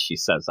thing. And she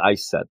says, I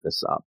set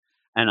this up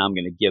and I'm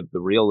going to give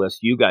the real list.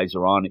 You guys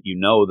are on it. You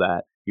know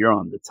that you're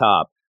on the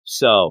top.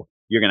 So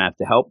you're going to have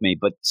to help me.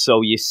 But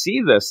so you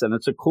see this, and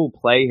it's a cool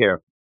play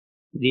here.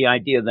 The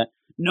idea that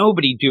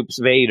nobody dupes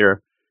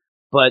Vader,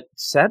 but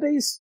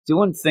Sabe's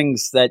doing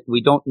things that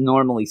we don't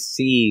normally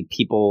see.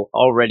 People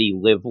already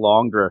live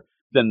longer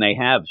than they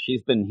have.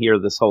 She's been here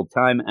this whole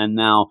time. And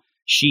now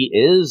she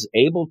is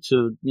able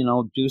to,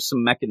 do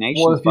some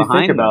machinations. Well, if you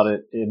think about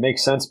it, it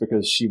makes sense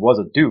because she was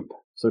a dupe.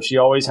 So she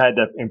always had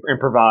to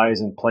improvise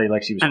and play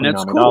like she was Queen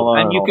Amidala. Cool.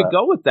 And you could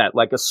go with that,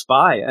 like a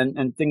spy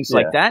and things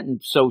like that.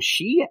 And so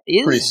she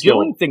is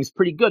doing things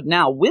pretty good.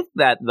 Now, with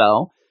that,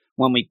 though,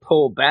 when we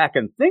pull back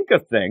and think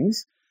of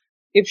things,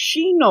 if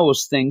she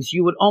knows things,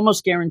 you would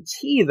almost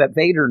guarantee that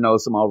Vader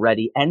knows them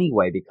already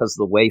anyway because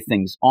of the way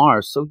things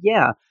are. So,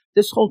 yeah,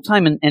 this whole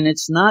time, and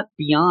it's not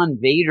beyond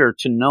Vader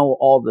to know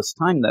all this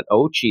time that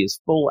Ochi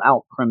is full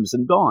out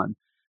Crimson Dawn.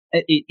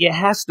 It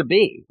has to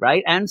be,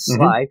 right? And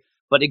Sly.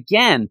 But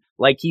again,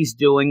 like he's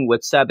doing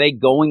with Sabe,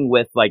 going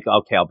with like,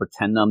 okay, I'll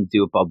pretend I'm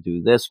dupe, I'll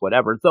do this,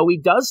 whatever. Though he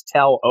does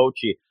tell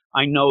Ochi,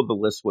 I know the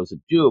list was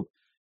a dupe,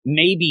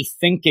 maybe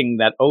thinking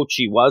that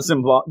Ochi was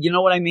involved. You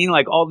know what I mean?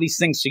 Like all these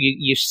things. So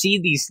you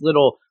see these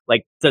little,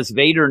 like, does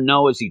Vader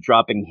know? Is he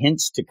dropping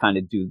hints to kind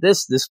of do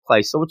this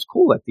play? So it's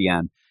cool at the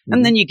end.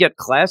 And then you get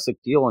classic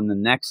deal in the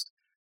next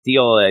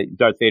deal,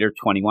 Darth Vader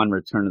 21,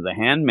 Return of the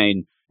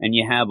Handmaiden. And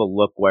you have a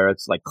look where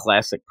it's like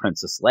classic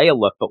Princess Leia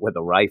look, but with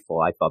a rifle.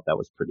 I thought that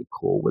was pretty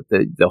cool with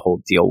the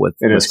whole deal with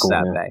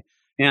Sabe.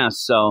 Yeah.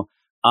 So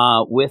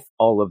with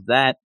all of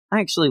that, I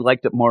actually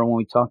liked it more when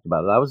we talked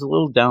about it. I was a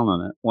little down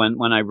on it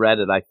when I read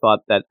it. I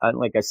thought that,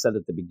 like I said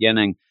at the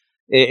beginning,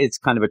 it's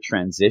kind of a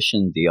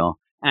transition deal.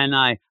 And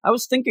I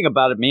was thinking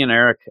about it. Me and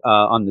Eric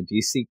on the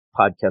DC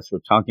podcast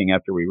were talking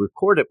after we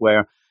recorded,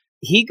 where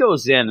he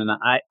goes in and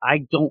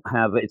I don't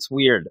have, it's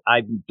weird.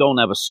 I don't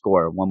have a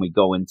score when we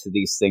go into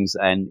these things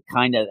and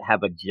kind of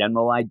have a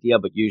general idea,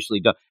 but usually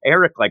don't.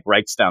 Eric like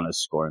writes down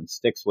his score and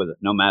sticks with it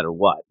no matter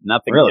what.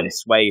 Nothing can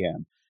sway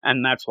him.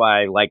 And that's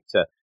why I like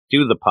to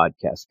do the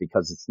podcast,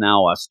 because it's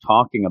now us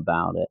talking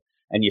about it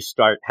and you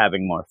start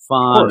having more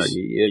fun. Or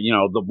you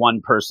know, the one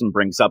person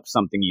brings up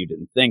something you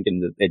didn't think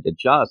and it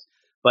adjusts.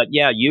 But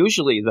yeah,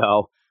 usually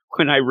though,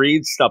 when I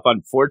read stuff,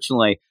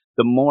 unfortunately,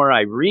 the more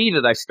I read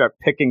it, I start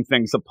picking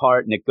things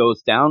apart and it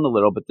goes down a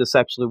little, but this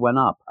actually went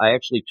up. I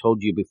actually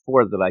told you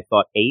before that I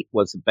thought 8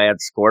 was a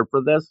bad score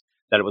for this,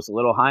 that it was a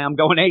little high. I'm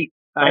going 8.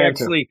 I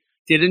actually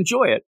did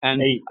enjoy it.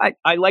 And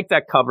I like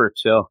that cover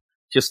too.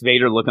 Just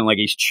Vader looking like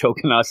he's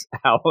choking us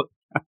out.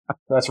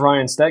 That's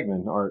Ryan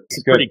Stegman art.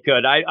 It's pretty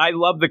good. I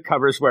love the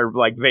covers where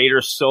like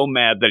Vader's so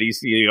mad that he's,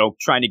 you know,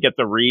 trying to get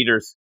the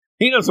readers.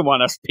 He doesn't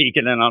want us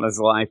peeking in on his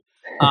life.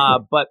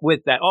 But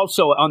with that,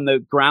 also on the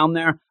ground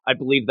there, I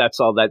believe that's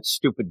all that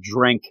stupid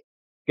drink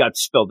got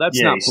spilled.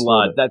 That's not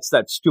blood. That's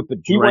that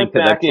stupid drink. He went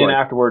back in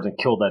afterwards and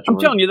killed that droid. I'm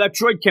telling you, that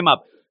droid came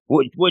up.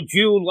 Would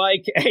you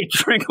like a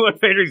drink with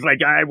Vader? He's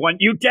like, I want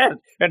you dead.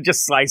 And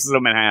just slices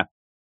him in half.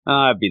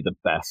 It'd be the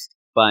best.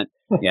 But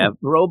yeah,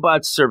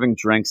 robots serving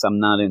drinks, I'm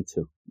not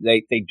into.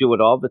 They do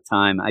it all the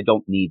time. I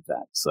don't need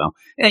that. So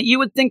you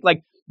would think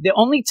like the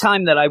only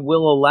time that I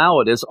will allow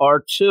it is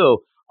R2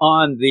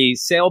 on the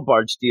sail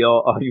barge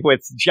deal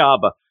with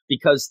Jabba,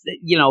 because,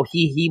 you know,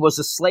 he was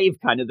a slave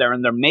kind of there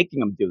and they're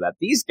making him do that.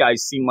 These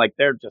guys seem like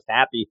they're just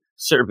happy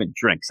serving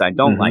drinks. I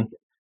don't like it.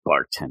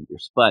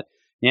 Bartenders. But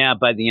yeah,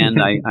 by the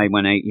end, I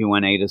went 8. You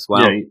went 8 as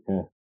well.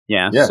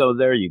 Yeah. So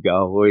there you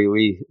go.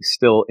 We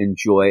still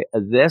enjoy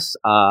this,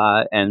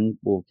 and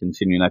we'll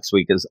continue next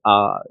week as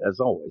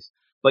always.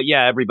 But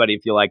yeah, everybody,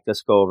 if you like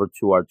this, go over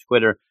to our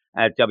Twitter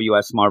at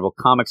WS Marvel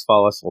Comics.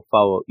 Follow us. We'll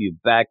follow you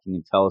back. You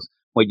can tell us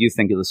what you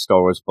think of the Star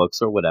Wars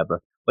books or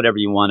whatever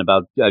you want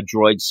about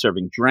droids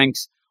serving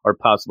drinks, or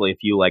possibly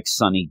if you like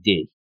Sunny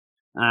D.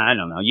 I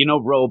don't know. You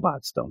know,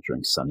 robots don't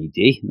drink Sunny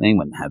D. They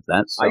wouldn't have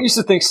that. So. I used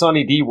to think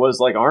Sunny D was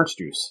like orange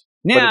juice.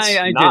 Yeah,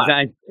 I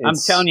did. I'm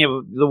telling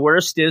you, the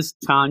worst is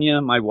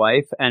Tanya, my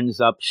wife, ends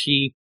up,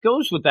 she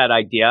goes with that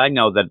idea. I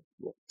know that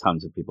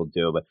tons of people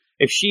do, but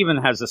if she even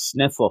has a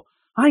sniffle,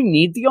 I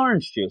need the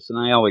orange juice. And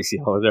I always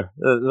yell at her.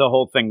 The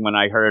whole thing when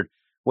I heard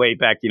way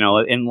back, you know,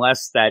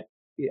 unless that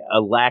a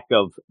lack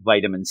of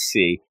vitamin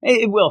C,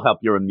 it will help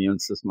your immune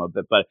system a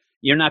bit, but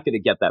you're not going to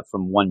get that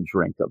from one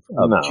drink of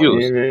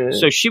juice.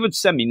 So she would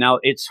send me. Now,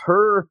 it's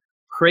her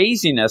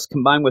craziness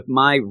combined with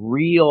my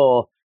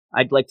real,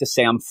 I'd like to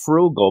say I'm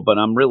frugal, but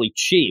I'm really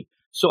cheap.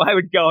 So I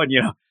would go and,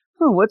 you know,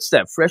 what's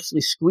that? Freshly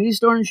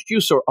squeezed orange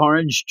juice or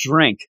orange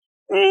drink?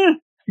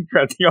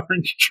 Grab the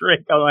orange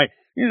drink. I'm like,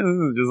 this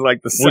is just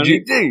like the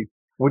Sunny D.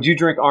 Would you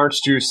drink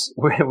orange juice?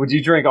 Would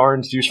you drink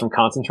orange juice from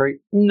concentrate?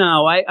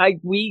 No,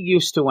 we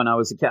used to when I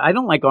was a kid. I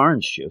don't like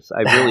orange juice.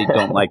 I really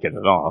don't like it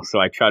at all. So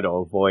I try to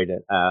avoid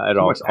it at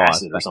all costs.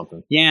 Acid or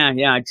something. Yeah.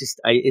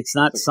 It's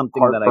not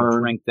something that I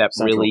drink that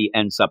really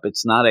ends up.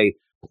 It's not a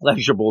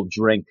pleasurable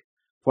drink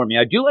for me.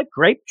 I do like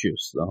grape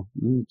juice though.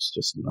 It's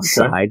just an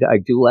aside. I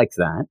do like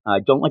that. I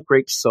don't like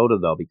grape soda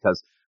though,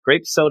 because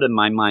grape soda in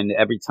my mind,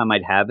 every time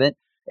I'd have it,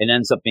 it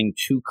ends up being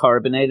too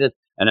carbonated.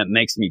 And it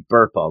makes me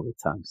burp all the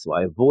time, so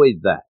I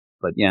avoid that.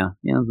 But yeah,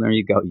 there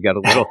you go. You got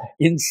a little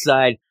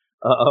inside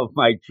of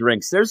my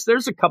drinks.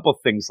 There's a couple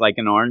things like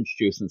an orange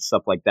juice and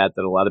stuff like that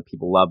a lot of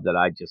people love that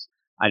I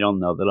don't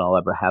know that I'll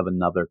ever have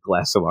another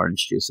glass of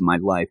orange juice in my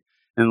life,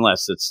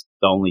 unless it's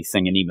the only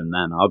thing. And even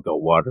then, I'll go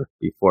water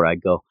before I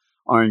go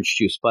orange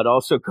juice. But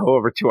also go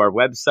over to our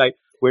website,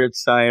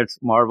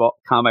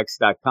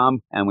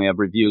 WeirdScienceMarvelComics.com, and we have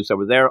reviews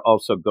over there.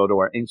 Also go to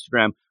our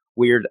Instagram,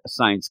 Weird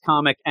Science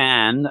Comic,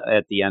 and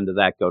at the end of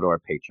that, go to our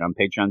Patreon,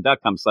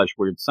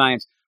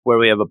 patreon.com/WeirdScience, where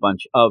we have a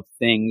bunch of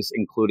things,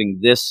 including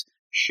this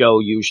show,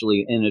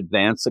 usually in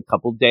advance, a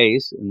couple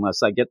days,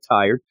 unless I get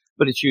tired,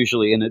 but it's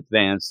usually in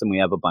advance, and we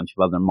have a bunch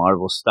of other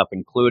Marvel stuff,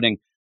 including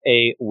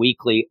a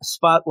weekly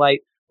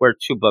spotlight, where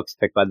 2 books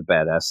picked by the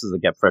badasses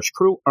that get fresh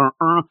crew.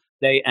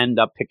 They end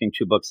up picking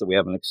 2 books that we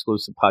have an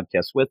exclusive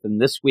podcast with, and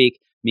this week,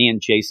 me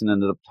and Jason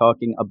ended up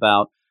talking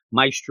about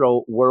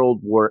Maestro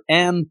World War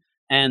M,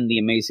 and The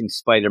Amazing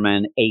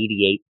Spider-Man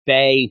 88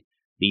 Bay.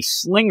 The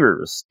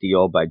Slingers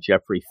deal by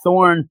Jeffrey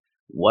Thorne.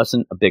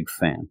 Wasn't a big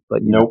fan,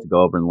 but you have to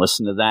go over and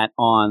listen to that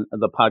on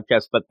the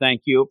podcast. But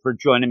thank you for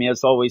joining me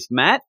as always,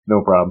 Matt.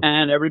 No problem.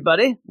 And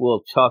everybody,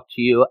 we'll talk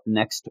to you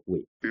next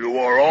week. You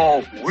are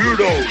all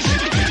weirdos.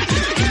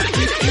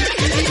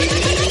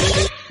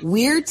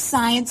 Weird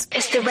science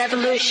is the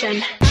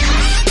revolution.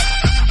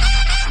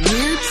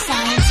 Weird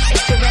science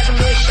is the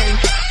revolution.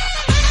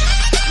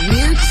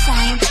 Weird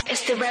science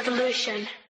is the revolution.